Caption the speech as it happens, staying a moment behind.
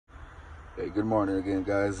Hey, good morning again,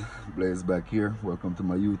 guys. Blaze back here. Welcome to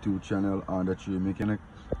my YouTube channel on the Tree Mechanic.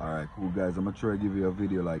 All right, cool, guys. I'm gonna try to give you a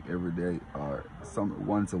video like every day or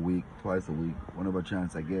once a week, twice a week, whenever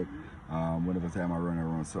chance I get. Whenever time I run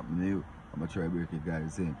around something new, I'm gonna try to break you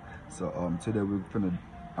guys in. So today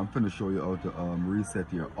I'm finna show you how to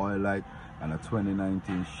reset your oil light on a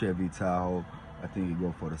 2019 Chevy Tahoe. I think you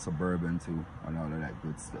go for the Suburban too and all of that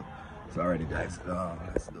good stuff. So alrighty, guys,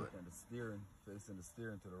 let's do it. And the steering, facing the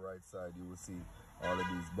steering to the right side, you will see all of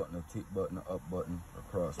these buttons: a tick button, a up button, a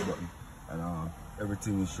cross button, and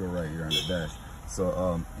everything is shown right here on the dash.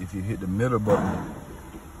 So if you hit the middle button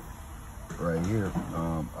right here,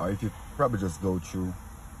 or if you probably just go through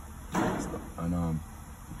and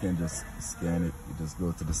you can just scan it, you just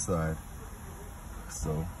go to the side.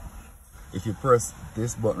 So if you press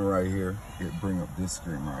this button right here, it bring up this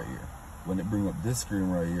screen right here. When it bring up this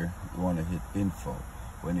screen right here, you want to hit info.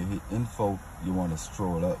 When you hit info, you want to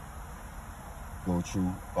stroll up, go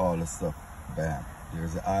through all the stuff. Bam,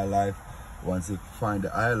 there's the eye light. Once you find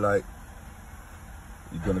the eye light,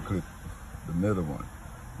 you're gonna click the middle one.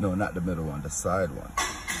 No, not the middle one, the side one.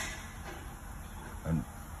 And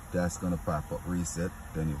that's gonna pop up reset.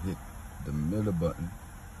 Then you hit the middle button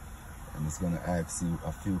and it's gonna ask you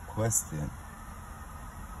a few questions.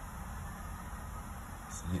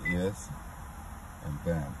 So hit yes, and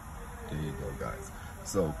bam, there you go, guys.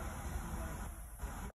 So